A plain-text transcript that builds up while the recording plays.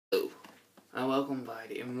and welcome by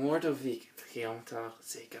the Immortal Vegan IMMORTAL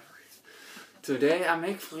Zekerheid. Today I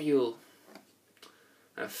make for you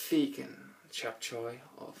a vegan choy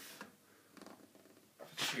of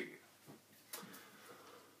tjoy.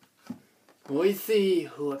 We see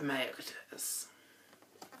who admired this.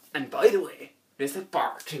 And by the way, this is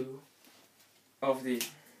part 2 of the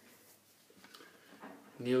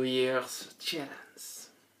New Year's challenge.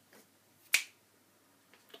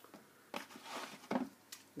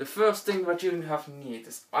 The first thing what you have need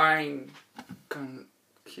is cucumber,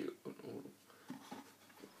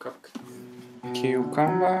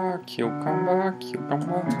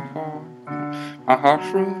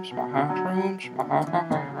 mushrooms,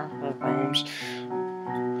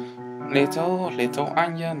 little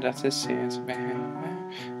onion, that is sesame,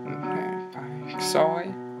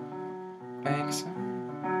 soy,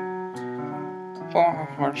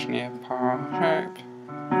 parsnip,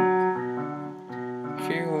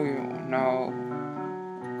 few you know,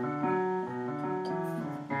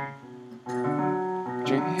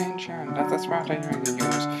 ginger, that is what I use,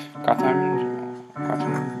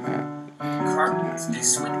 Carrots, the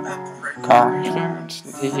sweet pepper. carrots,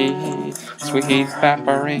 the sweet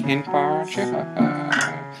pepper in parcha.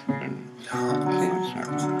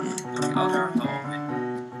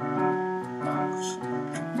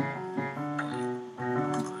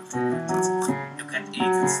 You can eat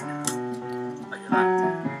this now, but you like that.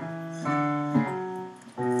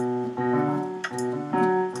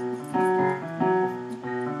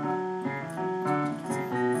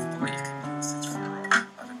 Or you can use it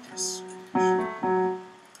for other dishes.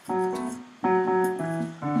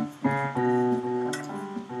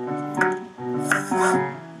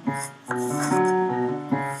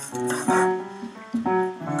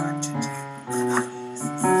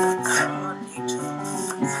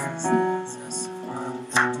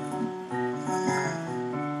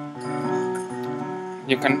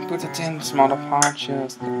 You can put it in smaller parts,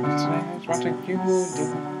 what you do,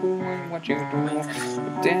 what you do.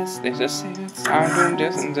 This is it, I'm doing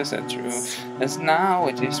this and this is true. As now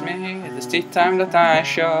it is me, it is the time that I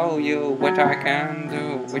show you what I can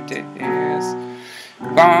do with this.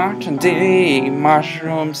 Got the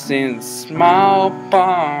mushrooms in small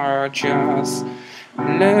parts. Looks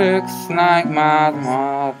like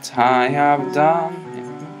what I have done.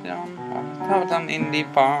 I've done in the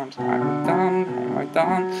part I've done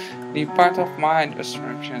the part of my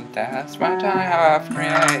description. That's what I have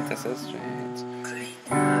created. This is it.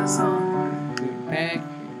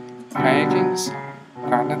 Baking some.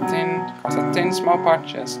 Cut it in small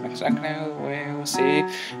parts. Exactly we'll see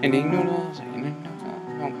in the noodles.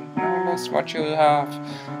 Noodles what you have.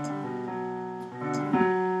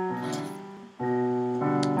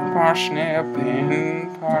 Parsnip in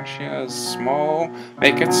parts, small,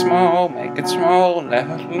 make it small, let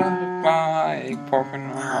it look like pork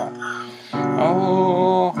and roll.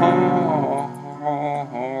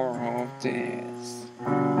 Of this.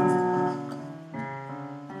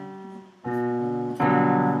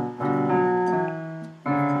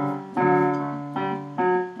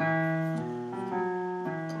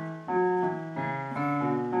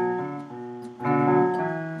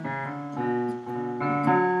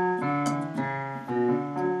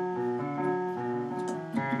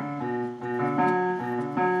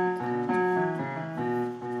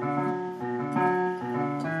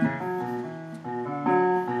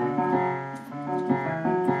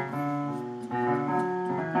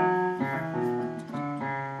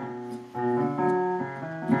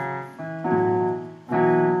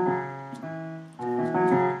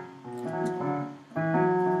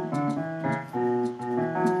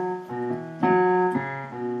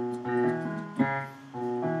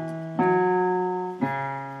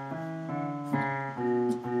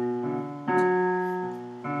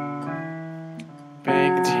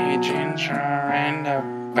 Bake the ginger in the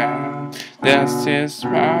pan. This is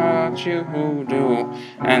what you do.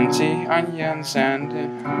 And the onions and the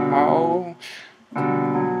whole.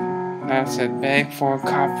 Let's it bake for a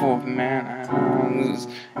couple of minutes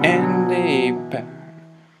in the pan.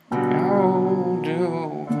 Oh,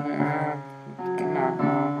 do that now.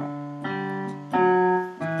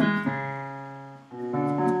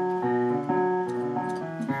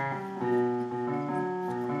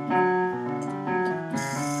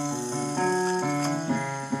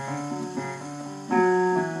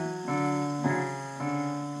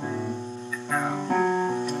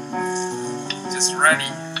 Just ready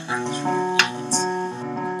and eat.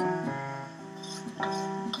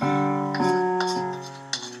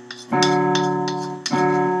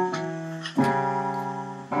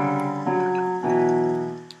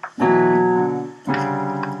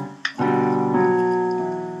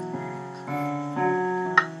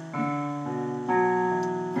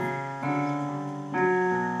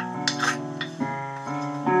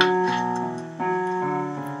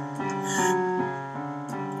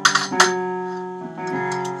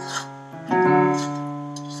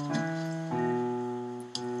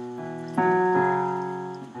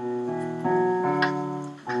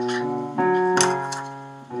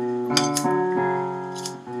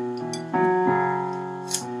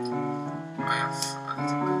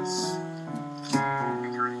 little goose.